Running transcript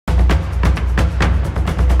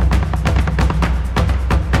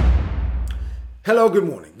Hello, good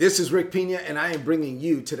morning. This is Rick Pina, and I am bringing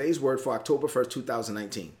you today's word for October 1st,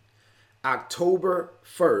 2019. October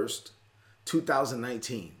 1st,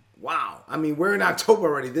 2019. Wow. I mean, we're in October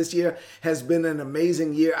already. This year has been an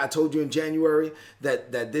amazing year. I told you in January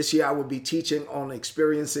that this year I would be teaching on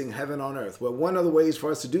experiencing heaven on earth. Well, one of the ways for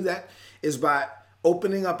us to do that is by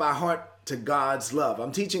opening up our heart to God's love.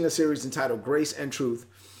 I'm teaching a series entitled Grace and Truth.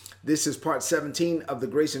 This is part 17 of the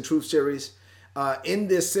Grace and Truth series. In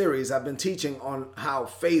this series, I've been teaching on how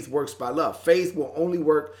faith works by love. Faith will only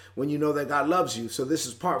work when you know that God loves you. So this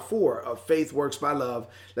is part 4 of Faith Works by Love.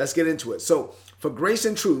 Let's get into it. So for Grace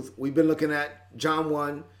and Truth, we've been looking at John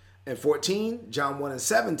 1 and 14, John 1 and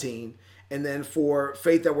 17. And then for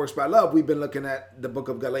Faith That Works by Love, we've been looking at the book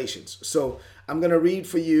of Galatians. So I'm going to read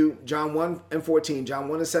for you John 1 and 14, John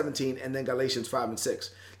 1 and 17, and then Galatians 5 and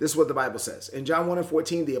 6. This is what the Bible says. In John 1 and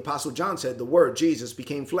 14, the Apostle John said, "The Word, Jesus,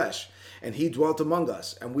 became flesh, and he dwelt among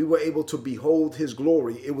us, and we were able to behold his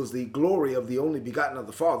glory. It was the glory of the only begotten of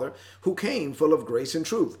the Father, who came full of grace and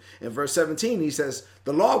truth." In verse 17, he says,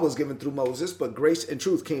 "The law was given through Moses, but grace and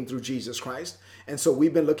truth came through Jesus Christ." And so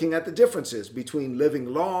we've been looking at the differences between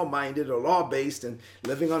living law-minded or law-based and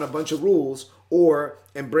living on a bunch of rules, or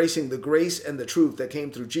embracing the grace and the truth that came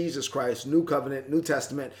through Jesus Christ, New Covenant, New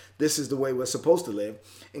Testament. This is the way we're supposed to live.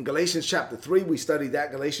 In Galatians chapter 3, we studied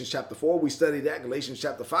that. Galatians chapter 4, we studied that. Galatians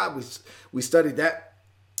chapter 5, we studied that.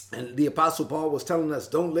 And the Apostle Paul was telling us,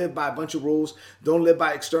 don't live by a bunch of rules. Don't live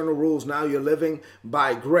by external rules. Now you're living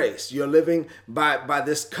by grace. You're living by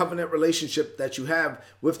this covenant relationship that you have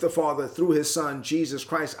with the Father through his Son, Jesus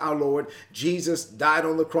Christ, our Lord. Jesus died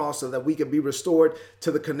on the cross so that we could be restored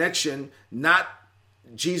to the connection.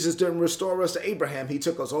 Jesus didn't restore us to Abraham. He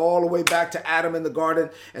took us all the way back to Adam in the garden.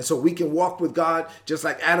 And so we can walk with God just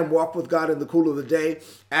like Adam walked with God in the cool of the day.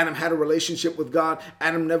 Adam had a relationship with God.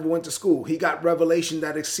 Adam never went to school. He got revelation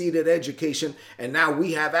that exceeded education. And now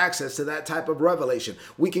we have access to that type of revelation.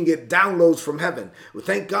 We can get downloads from heaven.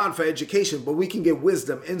 Thank God for education, but we can get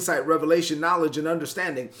wisdom, insight, revelation, knowledge, and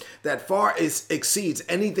understanding that far exceeds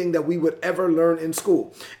anything that we would ever learn in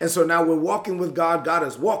school. And so now we're walking with God. God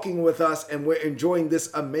is walking with us, and we're enjoying this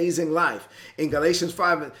amazing life. In Galatians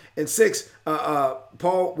 5 and 6,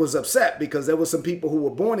 Paul was upset because there were some people who were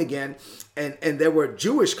born again, and there were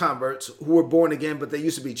Jewish converts who were born again, but they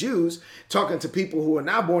used to be Jews, talking to people who are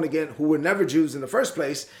now born again, who were never Jews in the first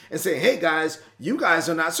place, and saying, "Hey guys, you guys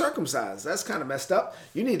are not circumcised. That's kind of messed up.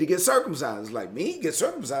 You need to get circumcised." Like, me? Get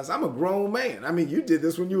circumcised? I'm a grown man. I mean, you did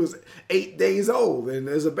this when you was 8 days old and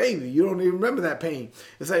as a baby. You don't even remember that pain.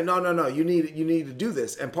 It's like, no, you need to do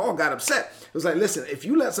this. And Paul got upset. It was like, listen, if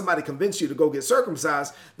you let somebody convince you to go get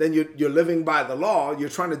circumcised, then you're living by the law. You're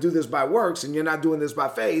trying to do this by works, and you're not doing this by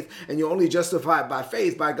faith, and you're only justified by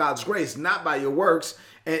faith, by God's grace, not by your works.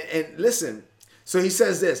 And listen, so he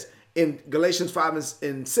says this in Galatians 5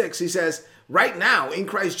 and 6, he says, right now in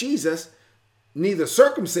Christ Jesus, neither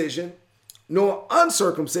circumcision nor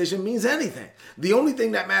uncircumcision means anything. The only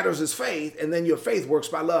thing that matters is faith, and then your faith works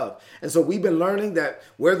by love. And so we've been learning that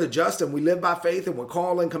we're the just and we live by faith, and we're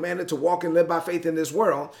called and commanded to walk and live by faith in this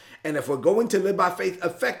world. And if we're going to live by faith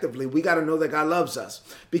effectively, we got to know that God loves us,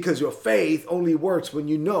 because your faith only works when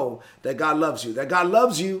you know that God loves you, that God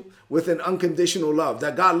loves you with an unconditional love,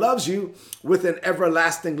 that God loves you with an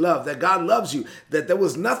everlasting love, that God loves you, that there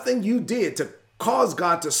was nothing you did to cause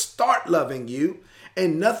God to start loving you,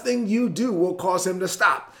 and nothing you do will cause him to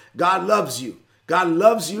stop. God loves you. God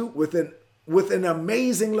loves you with an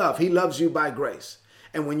amazing love. He loves you by grace.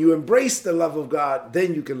 And when you embrace the love of God,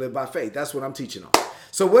 then you can live by faith. That's what I'm teaching on.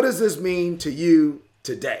 So what does this mean to you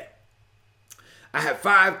today? I have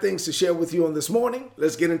 5 things to share with you on this morning.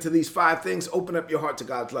 Let's get into these 5 things. Open up your heart to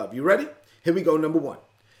God's love. You ready? Here we go. Number 1.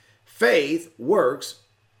 Faith works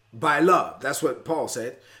by love. That's what Paul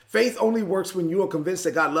said. Faith only works when you are convinced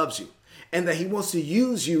that God loves you, and that he wants to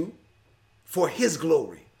use you for his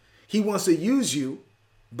glory. He wants to use you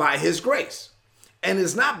by his grace. And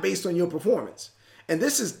it's not based on your performance. And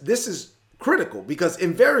this is critical, because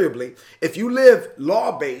invariably, if you live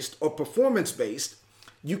law-based or performance-based,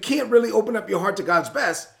 you can't really open up your heart to God's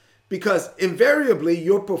best, because invariably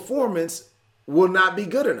your performance will not be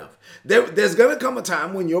good enough. There's going to come a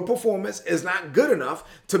time when your performance is not good enough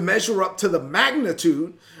to measure up to the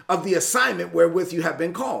magnitude of the assignment wherewith you have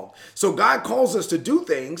been called. So God calls us to do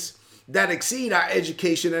things that exceed our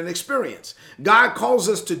education and experience. God calls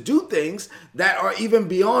us to do things that are even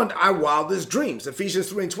beyond our wildest dreams.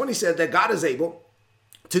 Ephesians 3:20 said that God is able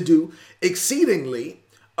to do exceedingly,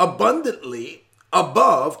 abundantly,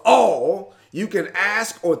 above all You can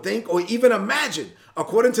ask or think or even imagine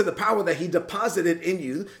according to the power that he deposited in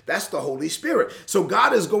you. That's the Holy Spirit. So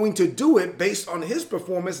God is going to do it based on his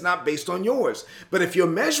performance, not based on yours. But if you're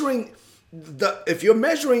measuring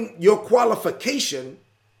your qualification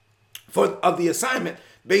of the assignment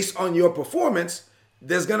based on your performance,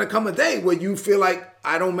 there's going to come a day where you feel like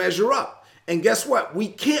I don't measure up. And guess what? We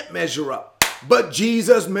can't measure up. But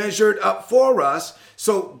Jesus measured up for us.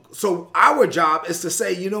 So our job is to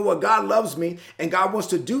say, you know what? God loves me and God wants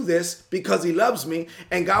to do this because he loves me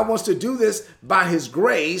and God wants to do this by his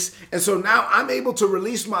grace. And so now I'm able to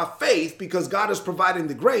release my faith because God is providing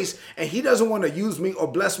the grace, and he doesn't want to use me or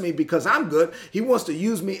bless me because I'm good. He wants to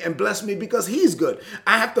use me and bless me because he's good.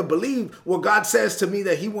 I have to believe what God says to me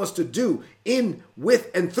that he wants to do in, with,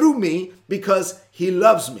 and through me because he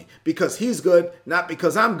loves me, because he's good, not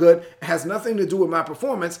because I'm good. It has nothing to do with my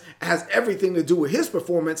performance. It has everything to do with his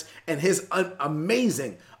performance and his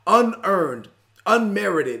amazing, unearned,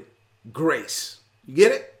 unmerited grace. You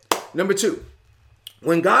get it? Number 2,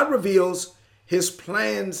 when God reveals his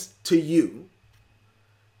plans to you,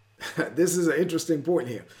 this is an interesting point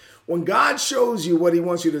here. When God shows you what he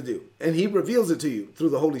wants you to do, and he reveals it to you through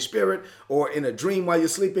the Holy Spirit, or in a dream while you're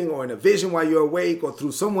sleeping, or in a vision while you're awake, or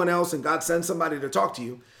through someone else, and God sends somebody to talk to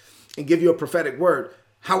you and give you a prophetic word,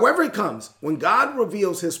 however it comes, when God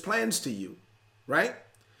reveals his plans to you, right?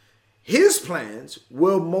 His plans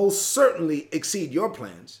will most certainly exceed your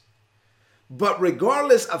plans. But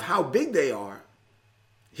regardless of how big they are,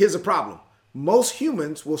 here's a problem. Most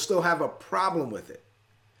humans will still have a problem with it,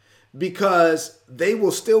 because they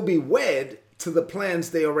will still be wed to the plans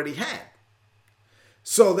they already had.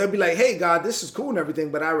 So they'll be like, hey, God, this is cool and everything,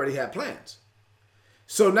 but I already had plans.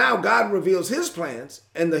 So now God reveals his plans,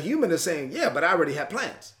 and the human is saying, yeah, but I already had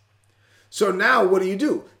plans. So now what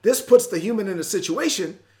do? This puts the human in a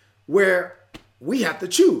situation where we have to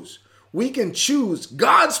choose. We can choose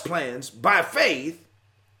God's plans by faith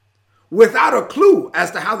without a clue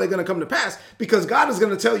as to how they're going to come to pass, because God is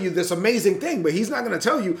going to tell you this amazing thing, but he's not going to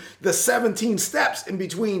tell you the 17 steps in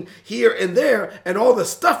between here and there and all the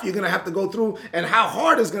stuff you're going to have to go through and how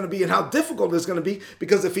hard it's going to be and how difficult it's going to be,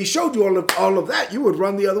 because if he showed you all of that, you would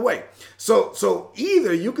run the other way. So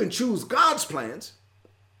either you can choose God's plans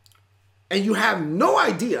and you have no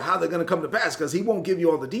idea how they're going to come to pass because he won't give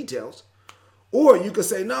you all the details, or you could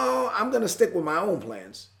say, no, I'm going to stick with my own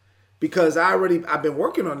plans, because I've been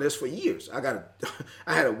working on this for years. I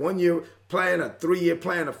had a 1-year plan, a 3-year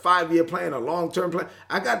plan, a 5-year plan, a long-term plan.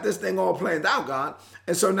 I got this thing all planned out, God.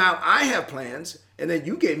 And so now I have plans, and then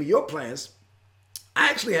you gave me your plans. I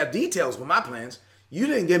actually have details with my plans. You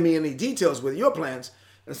didn't give me any details with your plans.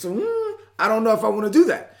 And so I don't know if I want to do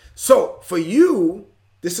that. So for you,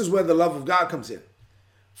 this is where the love of God comes in.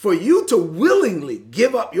 For you to willingly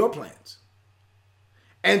give up your plans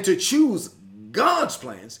and to choose God's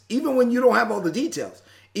plans, even when you don't have all the details,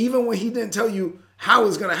 even when he didn't tell you how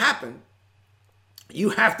it's going to happen,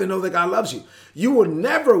 you have to know that God loves you. You will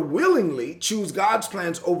never willingly choose God's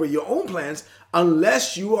plans over your own plans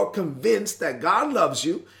unless you are convinced that God loves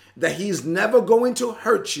you, that he's never going to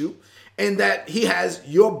hurt you, and that he has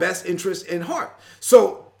your best interest in heart.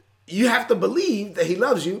 So you have to believe that he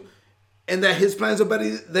loves you and that his plans are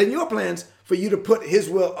better than your plans for you to put his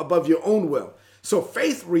will above your own will. So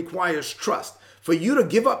faith requires trust. For you to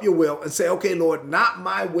give up your will and say, okay, Lord, not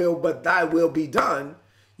my will, but thy will be done,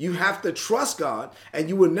 you have to trust God, and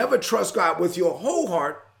you will never trust God with your whole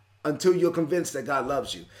heart until you're convinced that God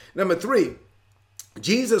loves you. Number 3,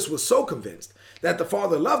 Jesus was so convinced that the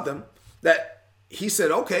Father loved him that he said,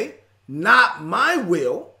 okay, not my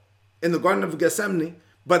will in the Garden of Gethsemane,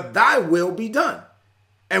 but thy will be done.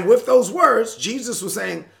 And with those words, Jesus was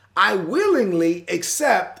saying, I willingly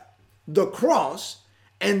accept the cross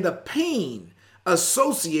and the pain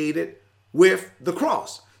associated with the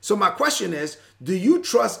cross. So my question is, do you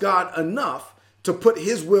trust God enough to put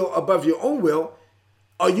his will above your own will?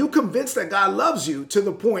 Are you convinced that God loves you to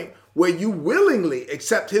the point where you willingly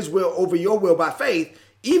accept his will over your will by faith,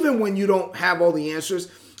 even when you don't have all the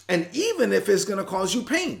answers, and even if it's going to cause you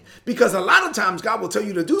pain? Because a lot of times God will tell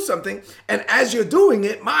you to do something, and as you're doing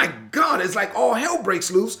it, my God, it's like all hell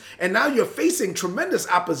breaks loose, and now you're facing tremendous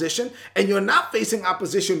opposition, and you're not facing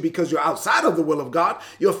opposition because you're outside of the will of God.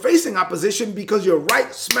 You're facing opposition because you're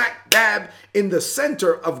right smack dab in the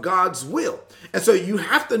center of God's will. And so you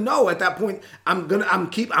have to know at that point, I'm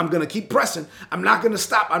gonna keep pressing. I'm not gonna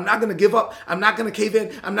stop. I'm not gonna give up. I'm not gonna cave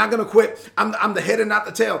in. I'm not gonna quit. I'm the head and not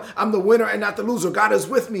the tail. I'm the winner and not the loser. God is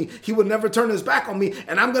with me. me. He will never turn his back on me.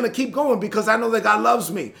 And I'm going to keep going because I know that God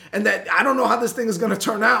loves me and that I don't know how this thing is going to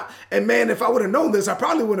turn out. And man, if I would have known this, I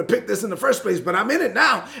probably wouldn't have picked this in the first place, but I'm in it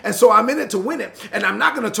now. And so I'm in it to win it. And I'm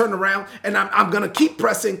not going to turn around, and I'm going to keep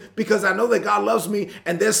pressing because I know that God loves me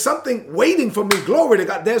and there's something waiting for me. Glory to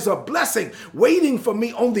God. There's a blessing waiting for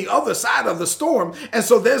me on the other side of the storm. And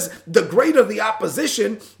so there's the greater the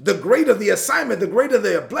opposition, the greater the assignment, the greater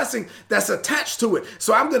the blessing that's attached to it.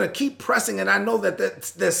 So I'm going to keep pressing, and I know that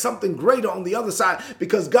there's something greater on the other side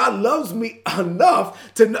because God loves me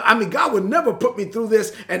enough to know. I mean, God would never put me through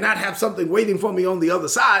this and not have something waiting for me on the other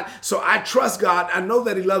side. So I trust God. I know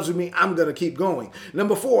that he loves me. I'm going to keep going.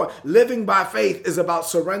 Number 4, living by faith is about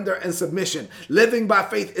surrender and submission. Living by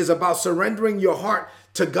faith is about surrendering your heart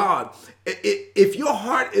to God. If your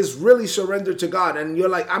heart is really surrendered to God and you're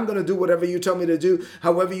like, I'm going to do whatever you tell me to do,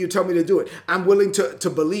 however you tell me to do it, I'm willing to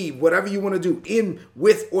believe whatever you want to do in,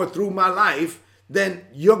 with, or through my life, then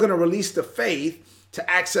you're going to release the faith to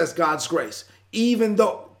access God's grace. Even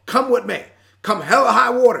though, come what may, come hell or high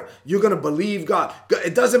water, you're going to believe God.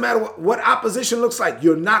 It doesn't matter what opposition looks like.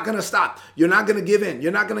 You're not going to stop. You're not going to give in.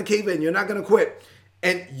 You're not going to cave in. You're not going to quit.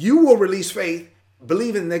 And you will release faith,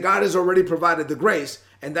 believing that God has already provided the grace.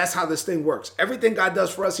 And that's how this thing works. Everything God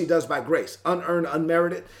does for us, he does by grace, unearned,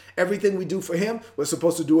 unmerited. Everything we do for him, we're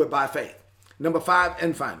supposed to do it by faith. Number 5,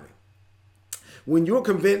 and finally, when you're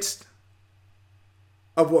convinced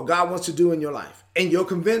of what God wants to do in your life, and you're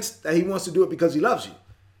convinced that he wants to do it because he loves you,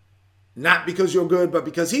 not because you're good, but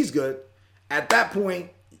because he's good, at that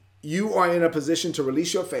point, you are in a position to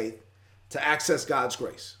release your faith to access God's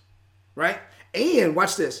grace, right? And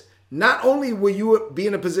watch this. Not only will you be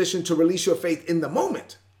in a position to release your faith in the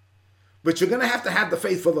moment, but you're going to have the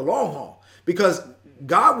faith for the long haul, because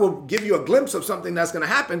God will give you a glimpse of something that's going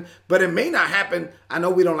to happen, but it may not happen. I know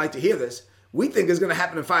we don't like to hear this. We think it's going to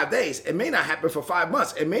happen in 5 days. It may not happen for 5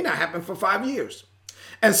 months. It may not happen for 5 years.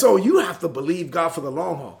 And so you have to believe God for the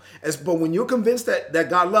long haul. But when you're convinced that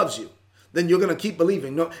God loves you, then you're going to keep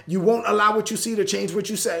believing. No, you won't allow what you see to change what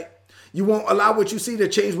you say. You won't allow what you see to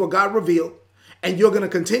change what God revealed. And you're going to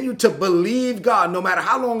continue to believe God no matter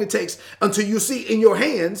how long it takes until you see in your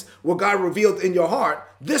hands what God revealed in your heart.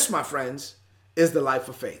 This, my friends, is the life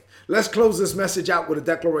of faith. Let's close this message out with a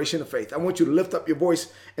declaration of faith. I want you to lift up your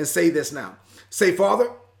voice and say this now. Say, Father,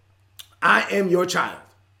 I am your child.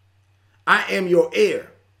 I am your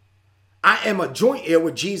heir. I am a joint heir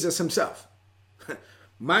with Jesus himself.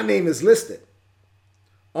 My name is listed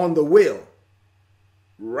on the will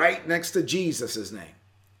right next to Jesus's name.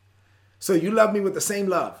 So you love me with the same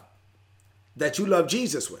love that you love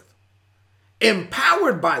Jesus with.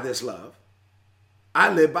 Empowered by this love,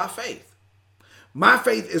 I live by faith. My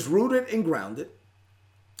faith is rooted and grounded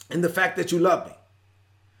in the fact that you love me.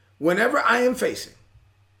 Whenever I am facing,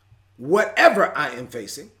 whatever I am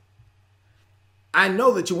facing, I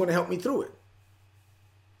know that you want to help me through it,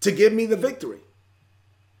 to give me the victory,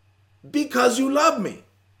 because you love me.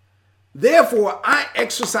 Therefore, I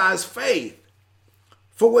exercise faith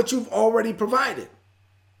for what you've already provided.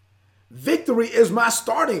 Victory is my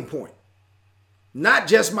starting point, not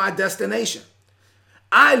just my destination.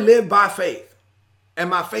 I live by faith, and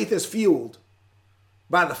my faith is fueled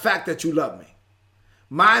by the fact that you love me.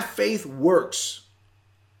 My faith works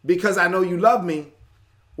because I know you love me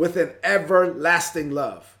with an everlasting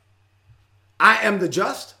love. I am the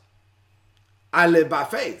just. I live by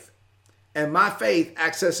faith, and my faith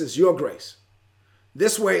accesses your grace.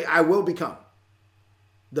 This way I will become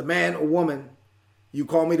the man or woman you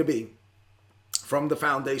call me to be from the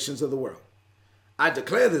foundations of the world. I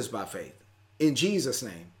declare this by faith. In Jesus'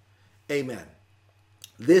 name, amen.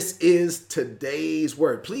 This is today's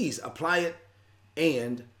word. Please apply it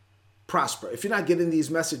and prosper. If you're not getting these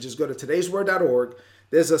messages, go to todaysword.org.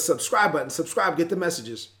 There's a subscribe button. Subscribe, get the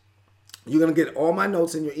messages. You're going to get all my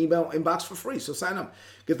notes in your email inbox for free. So sign up.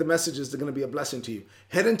 Get the messages. They're going to be a blessing to you.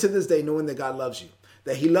 Head into this day knowing that God loves you,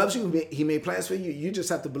 that he loves you. He made plans for you. You just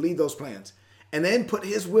have to believe those plans and then put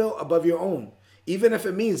his will above your own. Even if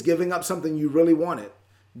it means giving up something you really wanted,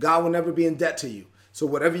 God will never be in debt to you. So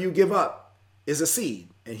whatever you give up is a seed,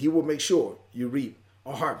 and he will make sure you reap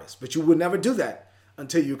a harvest. But you will never do that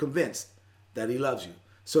until you're convinced that he loves you.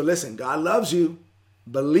 So listen, God loves you.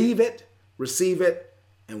 Believe it, receive it,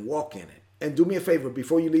 and walk in it. And do me a favor,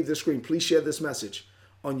 before you leave the screen, please share this message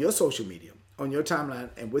on your social media, on your timeline,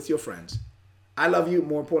 and with your friends. I love you.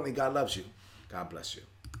 More importantly, God loves you. God bless you.